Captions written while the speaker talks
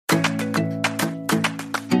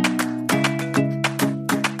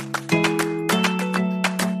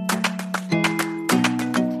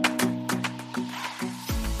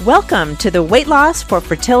Welcome to the Weight Loss for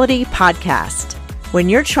Fertility podcast. When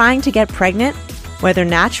you're trying to get pregnant, whether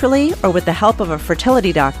naturally or with the help of a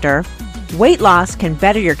fertility doctor, weight loss can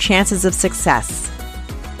better your chances of success.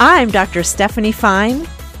 I'm Dr. Stephanie Fine,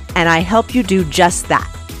 and I help you do just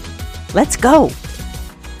that. Let's go.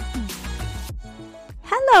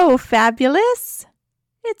 Hello, fabulous.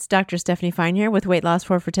 It's Dr. Stephanie Fine here with Weight Loss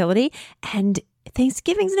for Fertility, and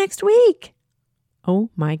Thanksgiving's next week.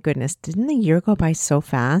 Oh my goodness, didn't the year go by so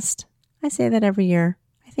fast? I say that every year.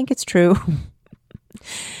 I think it's true.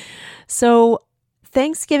 So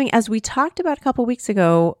Thanksgiving, as we talked about a couple weeks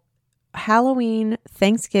ago, Halloween,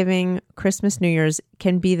 Thanksgiving, Christmas, New Year's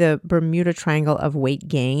can be the Bermuda Triangle of weight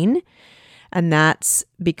gain. And that's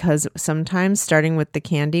because sometimes starting with the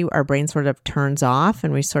candy, our brain sort of turns off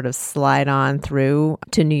and we sort of slide on through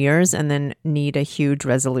to New Year's and then need a huge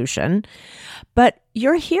resolution. But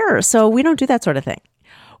you're here, so we don't do that sort of thing.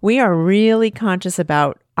 We are really conscious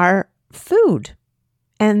about our food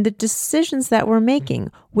and the decisions that we're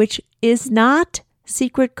making, which is not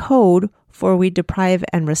secret code for we deprive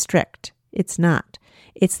and restrict. It's not.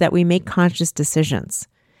 It's that we make conscious decisions.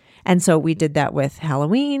 And so we did that with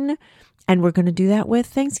Halloween. And we're going to do that with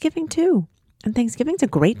Thanksgiving too. And Thanksgiving's a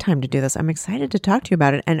great time to do this. I'm excited to talk to you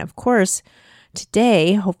about it. And of course,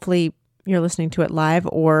 today, hopefully you're listening to it live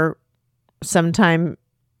or sometime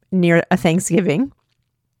near a Thanksgiving,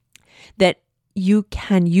 that you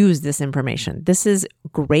can use this information. This is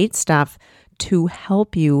great stuff to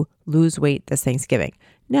help you lose weight this Thanksgiving.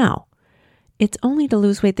 Now, it's only to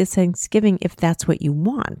lose weight this Thanksgiving if that's what you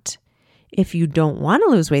want. If you don't want to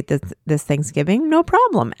lose weight this Thanksgiving, no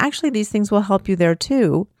problem. Actually, these things will help you there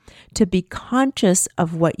too, to be conscious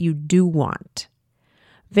of what you do want.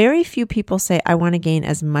 Very few people say, I want to gain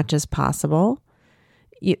as much as possible.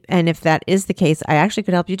 And if that is the case, I actually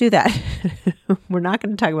could help you do that. We're not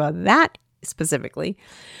going to talk about that specifically.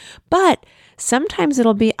 But sometimes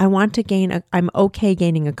it'll be, I want to gain, I'm okay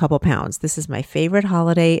gaining a couple pounds. This is my favorite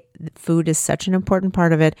holiday. Food is such an important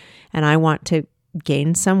part of it. And I want to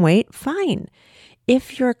gain some weight, fine.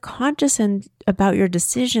 If you're conscious about your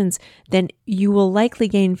decisions, then you will likely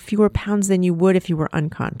gain fewer pounds than you would if you were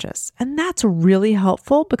unconscious. And that's really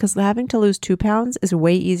helpful because having to lose 2 pounds is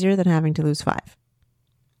way easier than having to lose 5.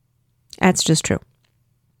 That's just true.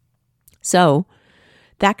 So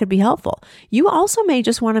that could be helpful. You also may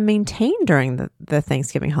just want to maintain during the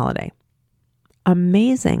Thanksgiving holiday.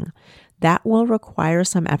 Amazing. That will require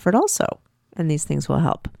some effort also, and these things will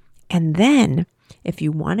help. And then if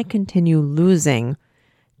you want to continue losing,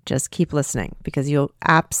 just keep listening because you'll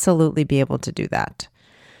absolutely be able to do that.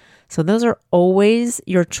 So those are always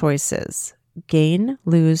your choices. Gain,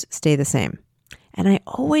 lose, stay the same. And I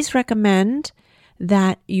always recommend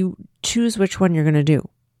that you choose which one you're going to do.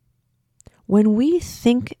 When we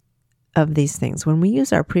think of these things, when we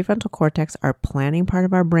use our prefrontal cortex, our planning part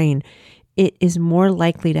of our brain, it is more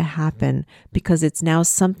likely to happen because it's now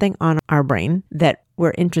something on our brain that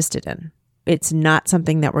we're interested in. It's not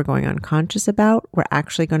something that we're going unconscious about. We're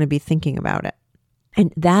actually going to be thinking about it.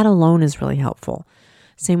 And that alone is really helpful.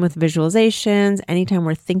 Same with visualizations. Anytime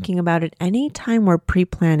we're thinking about it, anytime we're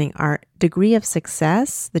pre-planning, our degree of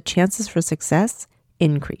success, the chances for success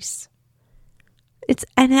increase. It's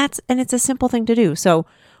a simple thing to do. So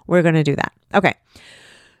we're going to do that. Okay.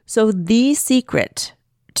 So the secret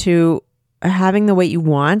to having the weight you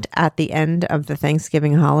want at the end of the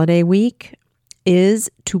Thanksgiving holiday week is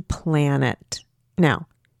to plan it. Now,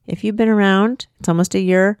 if you've been around, it's almost a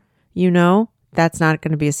year, that's not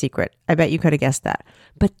going to be a secret. I bet you could have guessed that.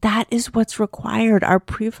 But that is what's required. Our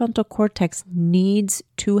prefrontal cortex needs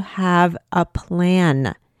to have a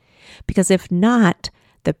plan. Because if not,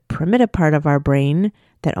 the primitive part of our brain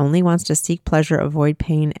that only wants to seek pleasure, avoid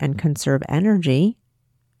pain, and conserve energy,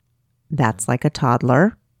 that's like a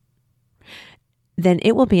toddler, then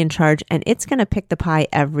it will be in charge and it's going to pick the pie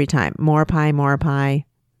every time. More pie,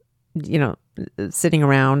 sitting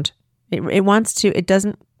around. It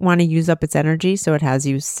doesn't want to use up its energy, so it has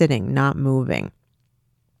you sitting, not moving.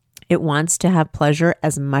 It wants to have pleasure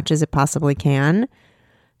as much as it possibly can.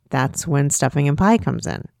 That's when stuffing and pie comes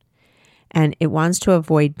in. And it wants to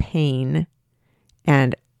avoid pain,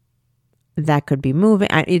 and that could be moving.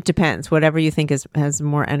 It depends. Whatever you think has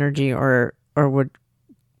more energy or would,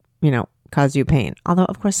 cause you pain. Although,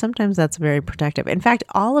 of course, sometimes that's very protective. In fact,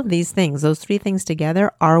 all of these things, those 3 things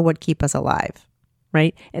together, are what keep us alive,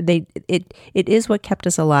 right? It is what kept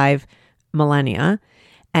us alive millennia.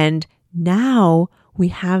 And now we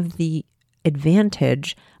have the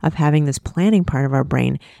advantage of having this planning part of our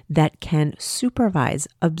brain that can supervise,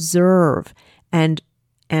 observe, and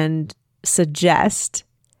suggest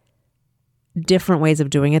different ways of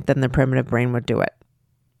doing it than the primitive brain would do it.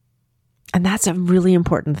 And that's a really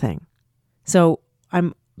important thing. So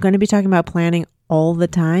I'm going to be talking about planning all the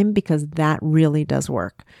time because that really does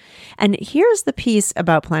work. And here's the piece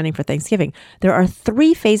about planning for Thanksgiving. There are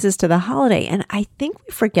 3 phases to the holiday, and I think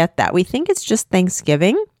we forget that. We think it's just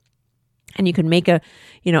Thanksgiving, and you can make a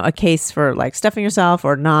case for like stuffing yourself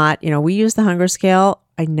or not. We use the hunger scale.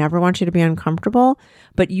 I never want you to be uncomfortable,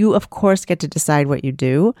 but you of course get to decide what you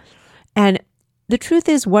do. And the truth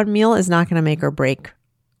is, one meal is not going to make or break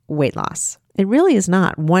weight loss. It really is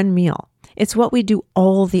not one meal. It's what we do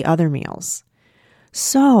all the other meals.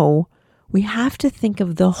 So we have to think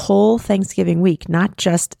of the whole Thanksgiving week, not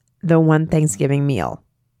just the one Thanksgiving meal.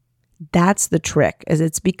 That's the trick, as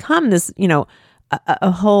it's become this,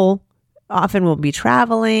 a whole, often we'll be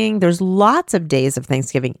traveling. There's lots of days of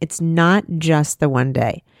Thanksgiving. It's not just the one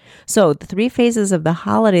day. So the 3 phases of the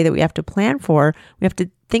holiday that we have to plan for, we have to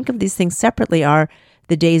think of these things separately, are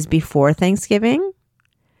the days before Thanksgiving,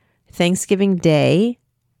 Thanksgiving Day,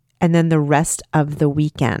 and then the rest of the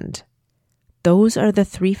weekend. Those are the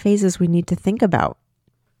 3 phases we need to think about.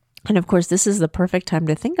 And of course, this is the perfect time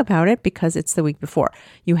to think about it because it's the week before.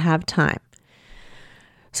 You have time.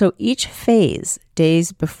 So each phase,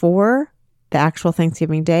 days before the actual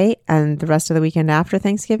Thanksgiving Day and the rest of the weekend after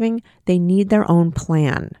Thanksgiving, they need their own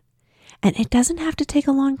plan. And it doesn't have to take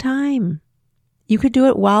a long time. You could do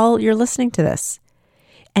it while you're listening to this.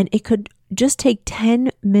 And it could just take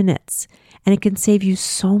 10 minutes. And it can save you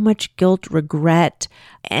so much guilt, regret,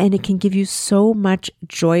 and it can give you so much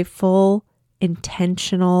joyful,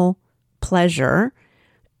 intentional pleasure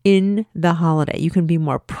in the holiday. You can be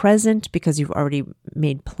more present because you've already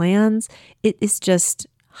made plans. It is just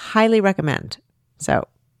highly recommend. So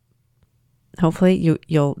hopefully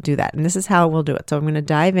you'll do that. And this is how we'll do it. So I'm going to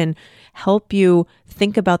dive in, help you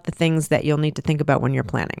think about the things that you'll need to think about when you're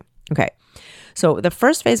planning. Okay. So the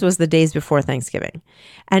first phase was the days before Thanksgiving.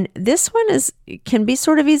 And this one can be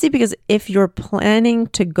sort of easy because if you're planning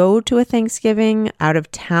to go to a Thanksgiving out of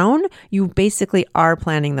town, you basically are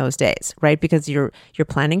planning those days, right? Because you're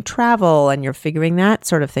planning travel and you're figuring that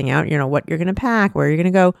sort of thing out, what you're going to pack, where you're going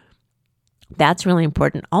to go. That's really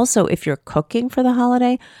important. Also, if you're cooking for the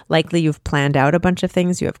holiday, likely you've planned out a bunch of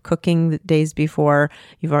things. You have cooking the days before,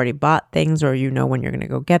 you've already bought things, or when you're going to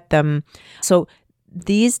go get them. So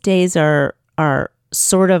these days are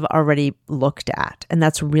sort of already looked at, and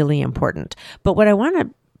that's really important. But what I want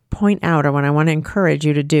to point out, or what I want to encourage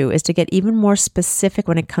you to do, is to get even more specific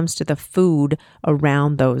when it comes to the food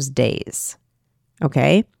around those days.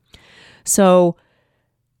 Okay? So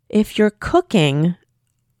if you're cooking,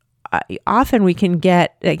 often we can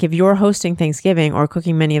get, like if you're hosting Thanksgiving or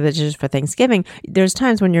cooking many of the dishes for Thanksgiving, there's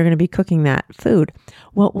times when you're going to be cooking that food.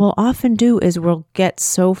 What we'll often do is we'll get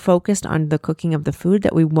so focused on the cooking of the food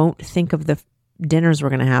that we won't think of the dinners we're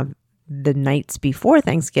going to have the nights before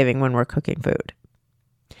Thanksgiving when we're cooking food.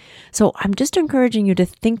 So I'm just encouraging you to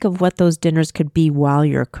think of what those dinners could be while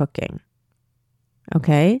you're cooking.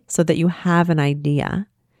 Okay? So that you have an idea.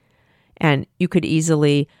 And you could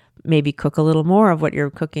easily maybe cook a little more of what you're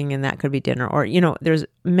cooking, and that could be dinner. Or, there's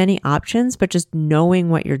many options, but just knowing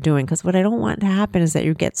what you're doing. Because what I don't want to happen is that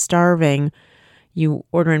you get starving, you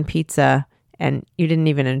order in pizza, and you didn't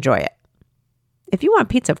even enjoy it. If you want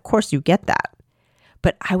pizza, of course you get that.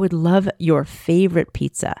 But I would love your favorite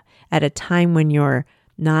pizza at a time when you're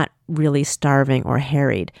not really starving or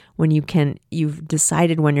harried, when you've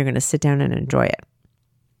decided when you're going to sit down and enjoy it.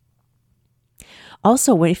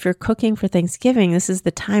 Also, if you're cooking for Thanksgiving, this is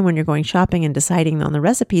the time when you're going shopping and deciding on the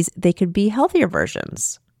recipes. They could be healthier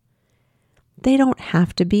versions. They don't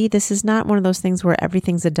have to be. This is not one of those things where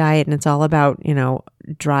everything's a diet and it's all about,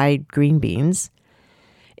 dried green beans.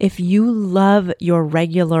 If you love your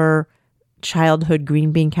regular childhood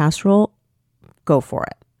green bean casserole, go for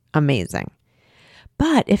it. Amazing.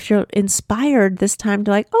 But if you're inspired this time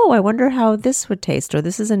to I wonder how this would taste, or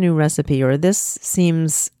this is a new recipe, or this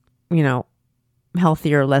seems,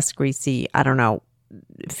 healthier, less greasy, I don't know,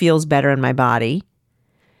 feels better in my body.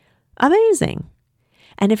 Amazing.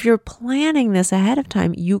 And if you're planning this ahead of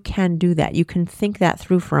time, you can do that. You can think that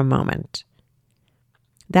through for a moment.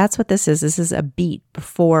 That's what this is. This is a beat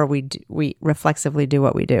before we reflexively do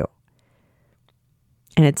what we do.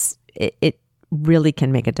 And it really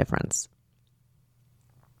can make a difference.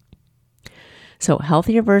 So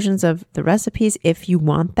healthier versions of the recipes if you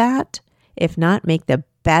want that. If not, make the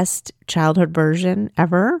best childhood version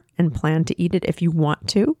ever and plan to eat it if you want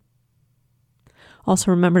to.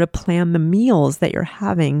 Also remember to plan the meals that you're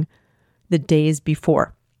having the days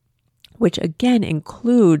before, which again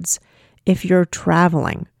includes if you're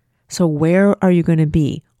traveling. So where are you going to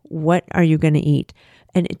be? What are you going to eat?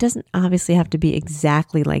 And it doesn't obviously have to be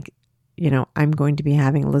exactly like I'm going to be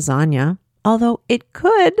having lasagna, although it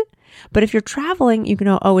could. But if you're traveling, you can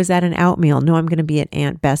know, oh, is that an out meal? No, I'm going to be at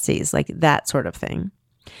Aunt Bessie's, like that sort of thing.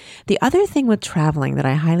 The other thing with traveling that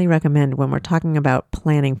I highly recommend when we're talking about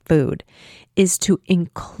planning food is to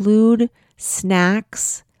include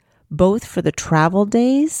snacks both for the travel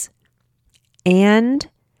days and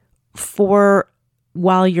for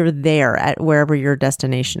while you're there at wherever your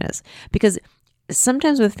destination is. Because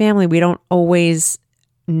sometimes with family, we don't always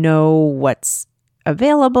know what's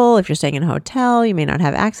available. If you're staying in a hotel, you may not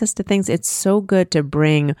have access to things. It's so good to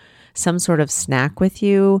bring some sort of snack with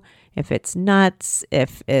you. If it's nuts,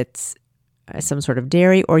 if it's some sort of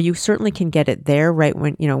dairy, or you certainly can get it there right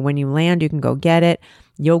when you land, you can go get it.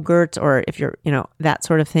 Yogurt, or if you're, that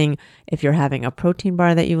sort of thing. If you're having a protein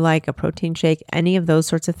bar that you like, a protein shake, any of those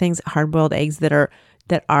sorts of things, hard-boiled eggs that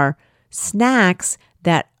are snacks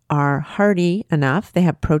that are hearty enough, they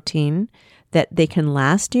have protein, that they can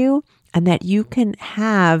last you and that you can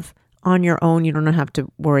have on your own. You don't have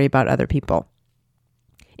to worry about other people.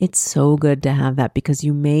 It's so good to have that because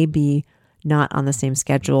you may be not on the same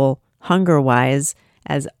schedule hunger-wise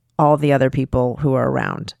as all the other people who are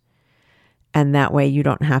around. And that way you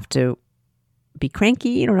don't have to be cranky.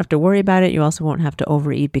 You don't have to worry about it. You also won't have to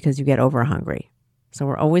overeat because you get over hungry. So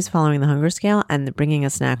we're always following the hunger scale, and bringing a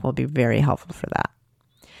snack will be very helpful for that.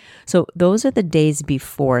 So those are the days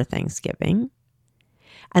before Thanksgiving.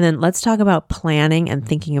 And then let's talk about planning and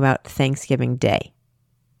thinking about Thanksgiving Day.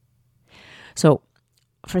 So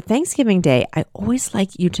for Thanksgiving Day, I always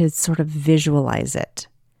like you to sort of visualize it.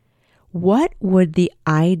 What would the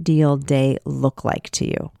ideal day look like to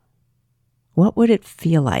you? What would it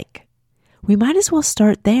feel like? We might as well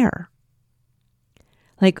start there.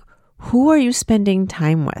 Like, who are you spending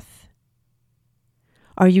time with?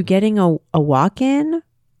 Are you getting a walk in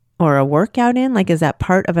or a workout in? Like, is that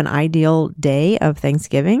part of an ideal day of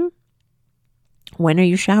Thanksgiving? When are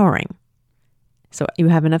you showering? So you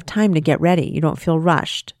have enough time to get ready. You don't feel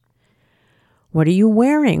rushed. What are you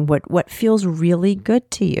wearing? What feels really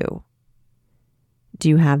good to you? Do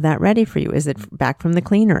you have that ready for you? Is it back from the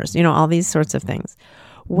cleaners? All these sorts of things.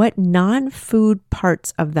 What non-food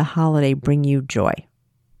parts of the holiday bring you joy?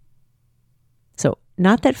 So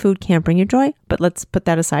not that food can't bring you joy, but let's put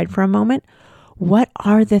that aside for a moment. What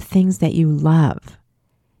are the things that you love?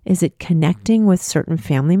 Is it connecting with certain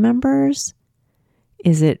family members?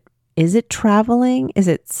 Is it traveling? Is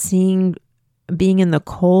it being in the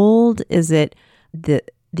cold? Is it the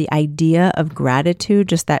idea of gratitude,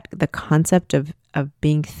 just that the concept of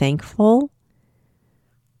being thankful?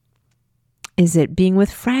 Is it being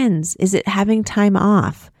with friends? Is it having time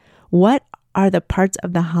off? What are the parts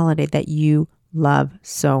of the holiday that you love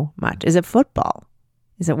so much? Is it football?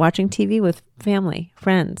 Is it watching TV with family,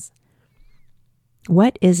 friends?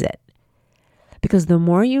 What is it? Because the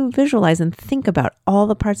more you visualize and think about all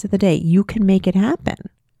the parts of the day, you can make it happen.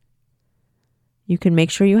 You can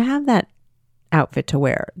make sure you have that outfit to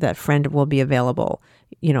wear. That friend will be available.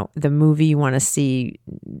 The movie you want to see,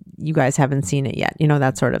 you guys haven't seen it yet.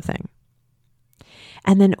 That sort of thing.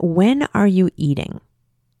 And then when are you eating?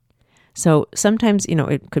 So sometimes,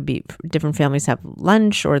 it could be different families have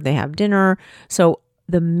lunch or they have dinner. So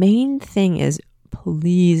the main thing is,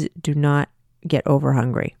 please do not get over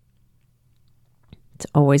hungry. It's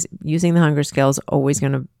always using the hunger scale is always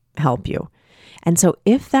going to help you. And so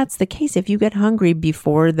if that's the case, if you get hungry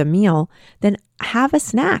before the meal, then have a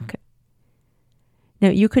snack. Now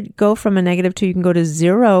you could go from a -2, you can go to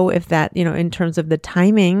 0 if that, in terms of the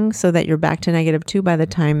timing, so that you're back to -2 by the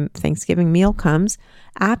time Thanksgiving meal comes.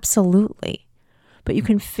 Absolutely. But you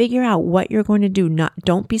can figure out what you're going to do.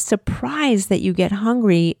 Don't be surprised that you get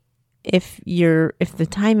hungry if the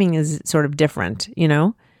timing is sort of different,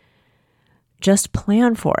 Just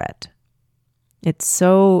plan for it. It's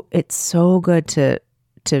so good to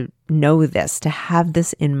know this, to have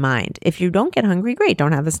this in mind. If you don't get hungry, great,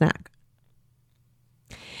 don't have the snack.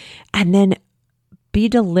 And then be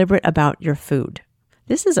deliberate about your food.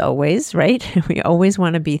 This is always, right? We always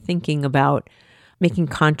want to be thinking about making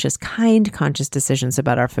conscious decisions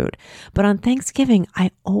about our food. But on Thanksgiving,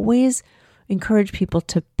 I always encourage people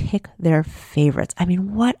to pick their favorites. I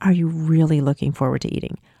mean, what are you really looking forward to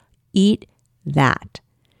eating? Eat that.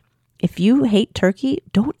 If you hate turkey,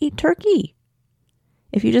 don't eat turkey.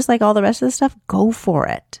 If you just like all the rest of the stuff, go for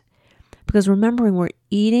it. Because remembering, we're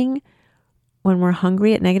eating when we're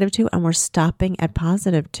hungry at -2 and we're stopping at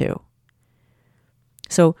 +2.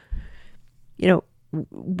 So,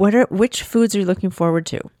 which foods are you looking forward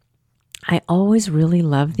to? I always really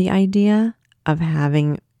love the idea of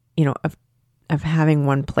having, of having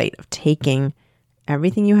one plate, of taking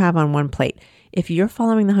everything you have on one plate. If you're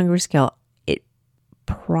following the hunger scale,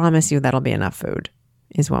 promise you that'll be enough food,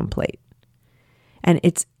 is one plate. And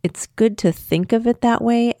it's good to think of it that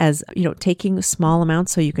way, as, taking small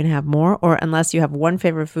amounts so you can have more, or unless you have one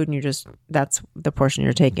favorite food and that's the portion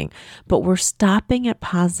you're taking. But we're stopping at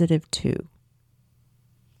 +2.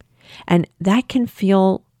 And that can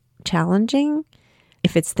feel challenging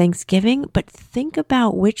if it's Thanksgiving, but think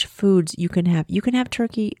about which foods you can have. You can have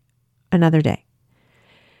turkey another day.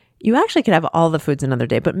 You actually could have all the foods another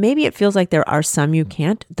day, but maybe it feels like there are some you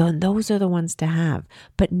can't. Then those are the ones to have,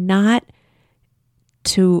 but not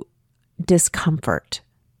to discomfort,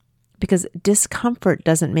 because discomfort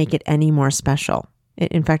doesn't make it any more special.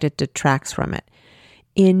 In fact, it detracts from it.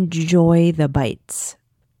 Enjoy the bites.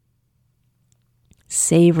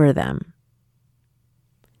 Savor them.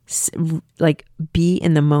 Be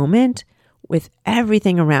in the moment with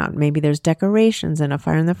everything around. Maybe there's decorations and a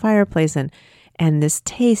fire in the fireplace and this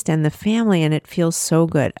taste and the family, and it feels so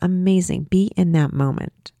good. Amazing. Be in that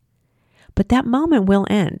moment. But that moment will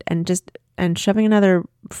end, and shoving another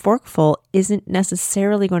forkful isn't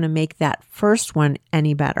necessarily going to make that first one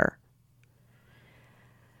any better.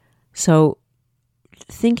 So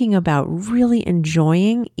thinking about really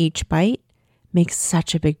enjoying each bite makes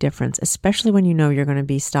such a big difference, especially when you know you're going to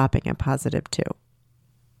be stopping at +2.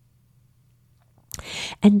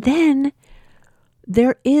 And then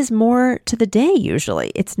there is more to the day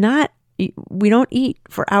usually. We don't eat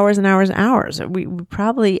for hours and hours and hours. We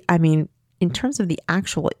probably, in terms of the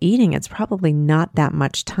actual eating, it's probably not that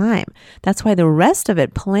much time. That's why the rest of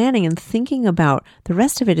it, planning and thinking about the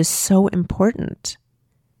rest of it, is so important.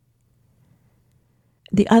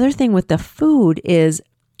 The other thing with the food is,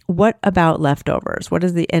 what about leftovers? What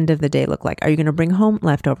does the end of the day look like? Are you going to bring home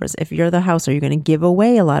leftovers? If you're the house, are you going to give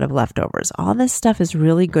away a lot of leftovers? All this stuff is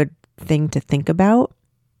really good thing to think about.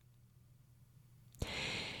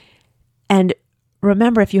 And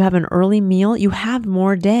remember, if you have an early meal, you have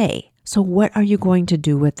more day. So what are you going to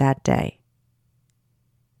do with that day?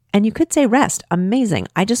 And you could say rest. Amazing.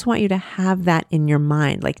 I just want you to have that in your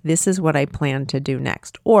mind. Like, this is what I plan to do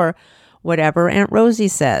next. Or whatever Aunt Rosie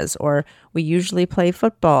says, or we usually play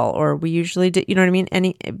football, or we usually do, you know what I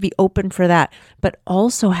mean? Be open for that, but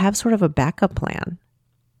also have sort of a backup plan.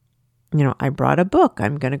 I brought a book.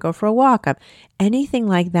 I'm going to go for a walk. Anything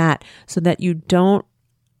like that, so that you don't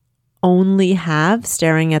only have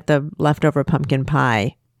staring at the leftover pumpkin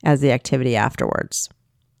pie as the activity afterwards.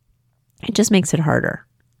 It just makes it harder.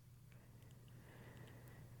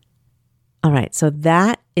 All right, so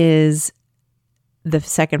that is the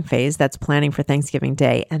second phase. That's planning for Thanksgiving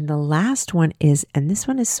Day. And the last one is, and this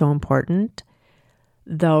one is so important,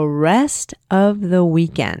 the rest of the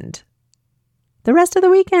weekend. The rest of the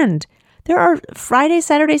weekend. There are Friday,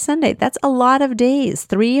 Saturday, Sunday. That's a lot of days,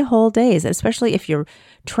 3 whole days, especially if you're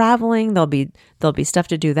traveling, there'll be stuff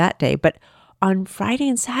to do that day. But on Friday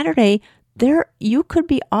and Saturday, you could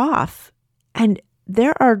be off, and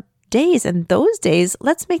there are days, and those days,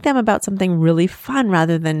 let's make them about something really fun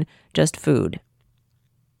rather than just food.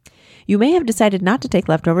 You may have decided not to take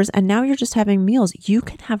leftovers, and now you're just having meals. You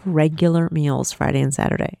can have regular meals Friday and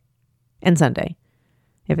Saturday and Sunday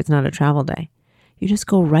if it's not a travel day. You just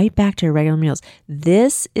go right back to your regular meals.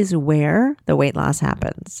 This is where the weight loss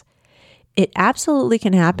happens. It absolutely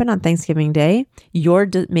can happen on Thanksgiving Day. You're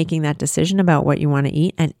making that decision about what you want to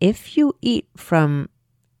eat. And if you eat from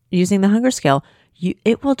using the hunger scale,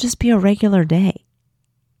 it will just be a regular day.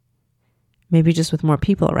 Maybe just with more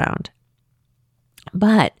people around.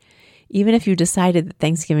 But even if you decided that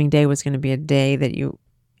Thanksgiving Day was going to be a day that you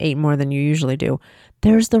ate more than you usually do,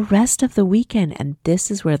 there's the rest of the weekend, and this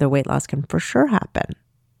is where the weight loss can for sure happen.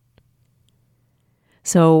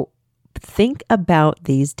 So think about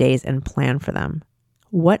these days and plan for them.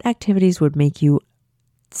 What activities would make you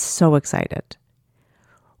so excited?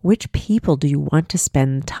 Which people do you want to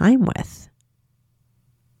spend time with?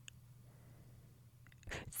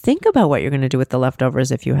 Think about what you're going to do with the leftovers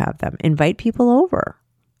if you have them. Invite people over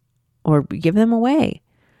or give them away.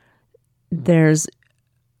 There's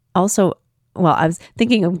also, I was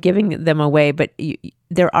thinking of giving them away, but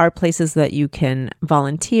there are places that you can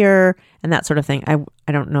volunteer and that sort of thing.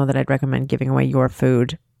 I don't know that I'd recommend giving away your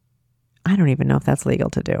food. I don't even know if that's legal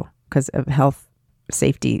to do because of health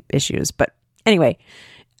safety issues. But anyway,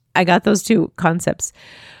 I got those two concepts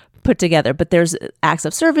put together. But there's acts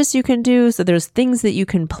of service you can do. So there's things that you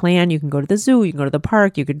can plan. You can go to the zoo. You can go to the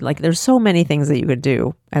park. There's so many things that you could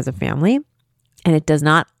do as a family. And it does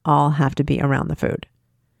not all have to be around the food.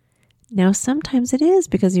 Now, sometimes it is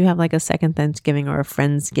because you have like a second Thanksgiving or a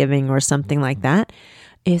Friendsgiving or something like that.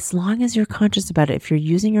 As long as you're conscious about it, if you're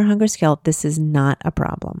using your hunger scale, this is not a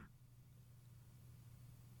problem.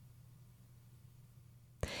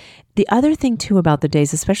 The other thing too about the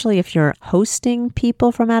days, especially if you're hosting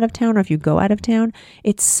people from out of town or if you go out of town,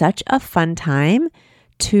 it's such a fun time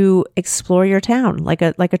to explore your town like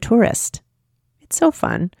a tourist. It's so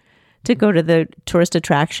fun to go to the tourist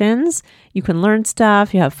attractions. You can learn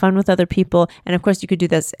stuff, you have fun with other people, and of course you could do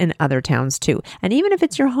this in other towns too. And even if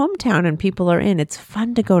it's your hometown and people are in, it's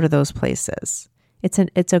fun to go to those places.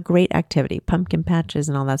 It's a great activity, pumpkin patches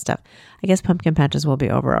and all that stuff. I guess pumpkin patches will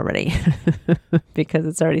be over already because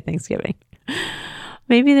it's already Thanksgiving.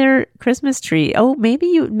 Maybe their Christmas tree. Oh,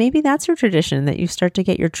 maybe that's your tradition that you start to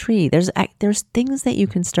get your tree. There's things that you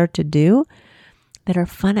can start to do that are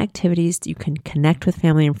fun activities you can connect with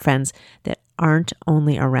family and friends that aren't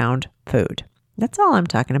only around food. That's all I'm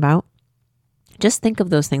talking about. Just think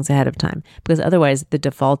of those things ahead of time, because otherwise the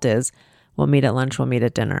default is we'll meet at lunch, we'll meet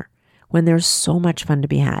at dinner. When there's so much fun to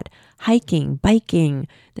be had. Hiking, biking,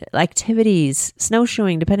 activities,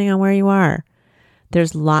 snowshoeing, depending on where you are.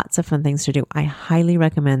 There's lots of fun things to do. I highly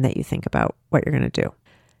recommend that you think about what you're going to do.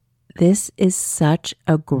 This is such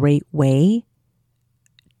a great way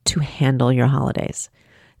to handle your holidays.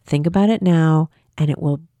 Think about it now, and it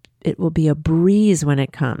will be a breeze when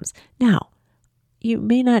it comes. Now, you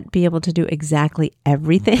may not be able to do exactly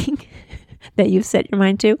everything that you've set your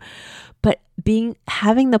mind to, but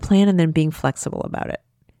having the plan and then being flexible about it.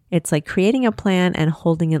 It's like creating a plan and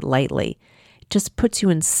holding it lightly. It just puts you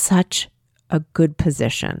in such a good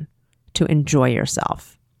position to enjoy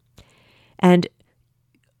yourself. And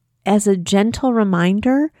as a gentle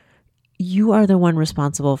reminder, you are the one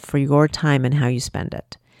responsible for your time and how you spend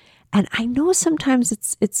it. And I know sometimes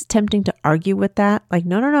it's tempting to argue with that. Like,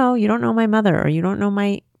 no, you don't know my mother, or you don't know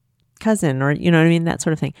my cousin, or you know what I mean, that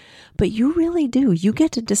sort of thing. But you really do. You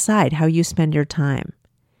get to decide how you spend your time.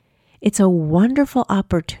 It's a wonderful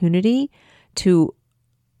opportunity to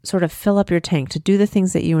sort of fill up your tank, to do the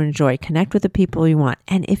things that you enjoy, connect with the people you want.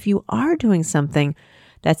 And if you are doing something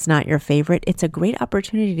that's not your favorite, it's a great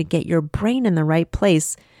opportunity to get your brain in the right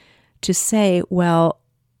place to say, well,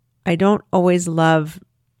 I don't always love,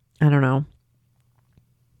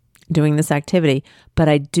 doing this activity, but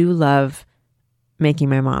I do love making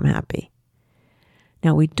my mom happy.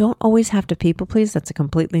 Now, we don't always have to people please. That's a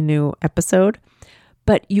completely new episode.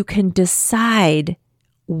 But you can decide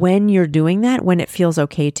when you're doing that, when it feels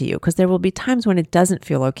okay to you, because there will be times when it doesn't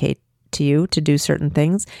feel okay to you to do certain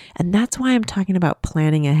things. And that's why I'm talking about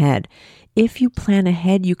planning ahead. If you plan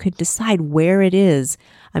ahead, you could decide where it is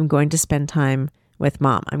I'm going to spend time with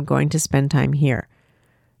mom. I'm going to spend time here.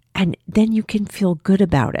 And then you can feel good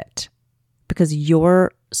about it because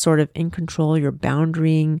you're sort of in control. You're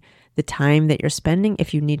boundarying the time that you're spending.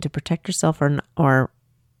 If you need to protect yourself or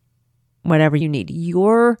whatever you need,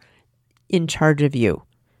 you're in charge of you.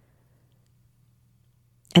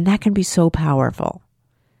 And that can be so powerful.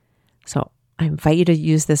 So I invite you to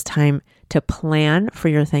use this time to plan for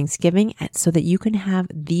your Thanksgiving so that you can have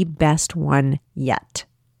the best one yet.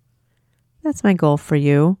 That's my goal for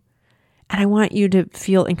you. And I want you to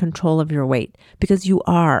feel in control of your weight because you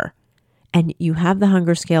are. And you have the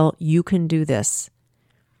hunger scale. You can do this.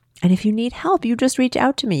 And if you need help, you just reach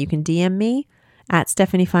out to me. You can DM me at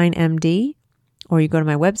Stephanie Fine MD, or you go to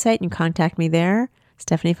my website and contact me there,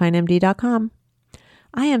 stephaniefinemd.com.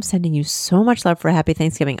 I am sending you so much love for a happy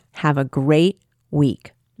Thanksgiving. Have a great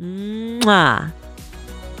week. Mwah.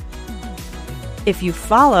 If you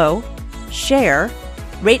follow, share,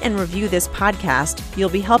 rate, and review this podcast, you'll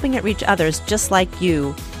be helping it reach others just like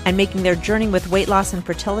you and making their journey with weight loss and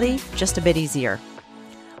fertility just a bit easier.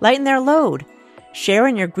 Lighten their load. Share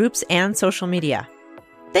in your groups and social media.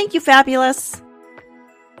 Thank you, Fabulous.